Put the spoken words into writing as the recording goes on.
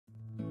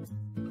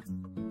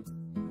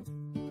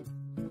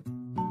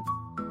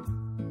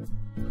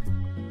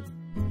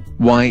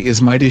Why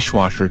is my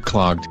dishwasher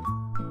clogged?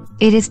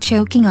 It is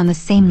choking on the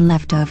same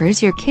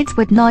leftovers your kids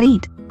would not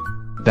eat.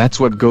 That's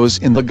what goes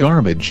in the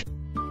garbage.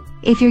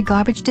 If your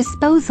garbage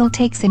disposal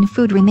takes in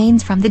food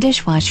remains from the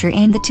dishwasher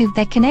and the tube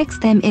that connects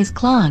them is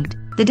clogged,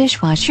 the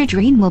dishwasher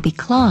drain will be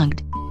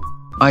clogged.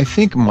 I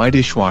think my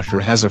dishwasher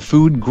has a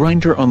food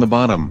grinder on the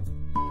bottom.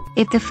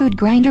 If the food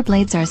grinder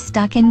blades are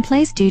stuck in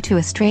place due to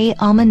a stray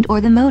almond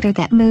or the motor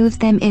that moves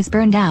them is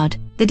burned out,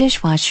 the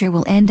dishwasher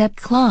will end up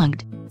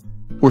clogged.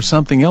 Or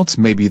something else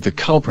may be the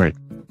culprit.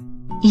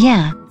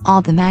 Yeah,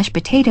 all the mashed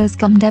potatoes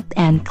gummed up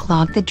and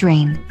clogged the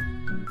drain.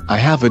 I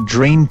have a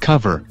drain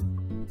cover.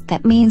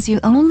 That means you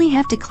only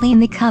have to clean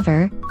the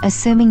cover,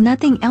 assuming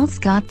nothing else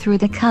got through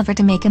the cover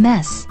to make a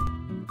mess.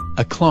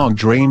 A clogged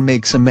drain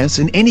makes a mess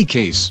in any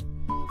case.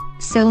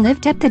 So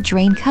lift up the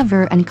drain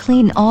cover and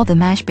clean all the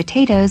mashed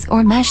potatoes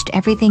or mashed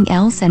everything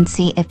else and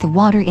see if the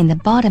water in the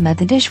bottom of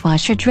the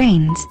dishwasher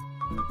drains.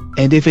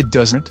 And if it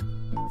doesn't?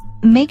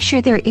 Make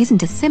sure there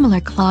isn't a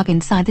similar clog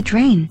inside the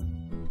drain.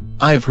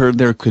 I've heard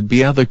there could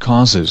be other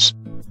causes.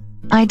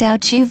 I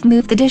doubt you've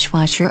moved the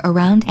dishwasher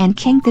around and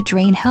kinked the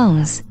drain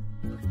hose.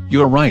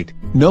 You're right,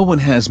 no one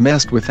has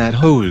messed with that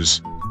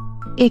hose.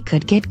 It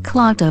could get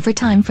clogged over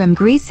time from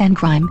grease and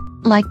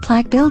grime, like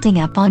plaque building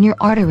up on your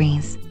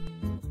arteries.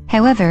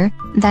 However,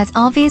 that's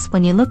obvious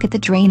when you look at the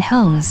drain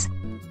hose.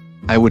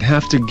 I would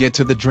have to get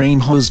to the drain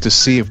hose to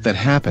see if that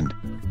happened.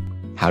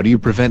 How do you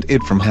prevent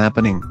it from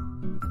happening?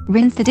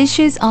 Rinse the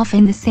dishes off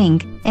in the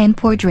sink, and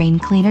pour drain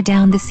cleaner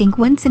down the sink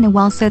once in a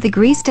while so the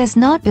grease does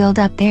not build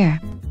up there.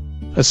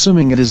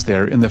 Assuming it is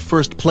there in the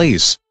first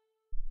place.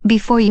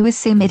 Before you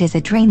assume it is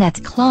a drain that's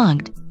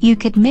clogged, you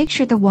could make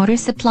sure the water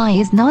supply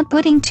is not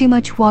putting too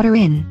much water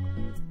in.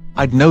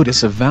 I'd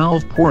notice a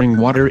valve pouring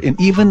water in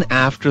even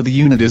after the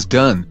unit is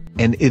done,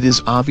 and it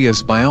is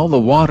obvious by all the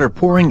water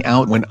pouring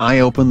out when I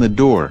open the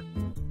door.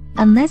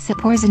 Unless it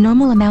pours a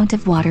normal amount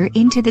of water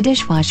into the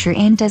dishwasher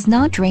and does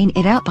not drain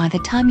it out by the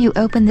time you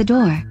open the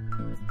door.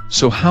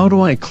 So how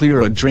do I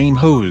clear a drain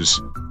hose?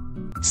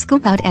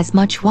 Scoop out as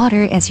much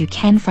water as you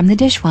can from the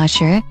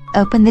dishwasher,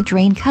 open the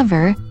drain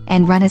cover,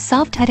 and run a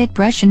soft-headed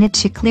brush in it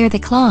to clear the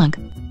clog.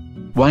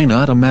 Why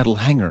not a metal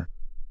hanger?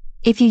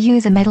 If you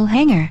use a metal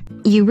hanger,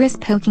 you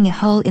risk poking a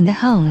hole in the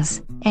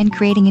hose, and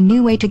creating a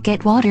new way to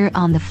get water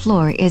on the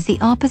floor is the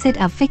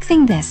opposite of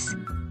fixing this.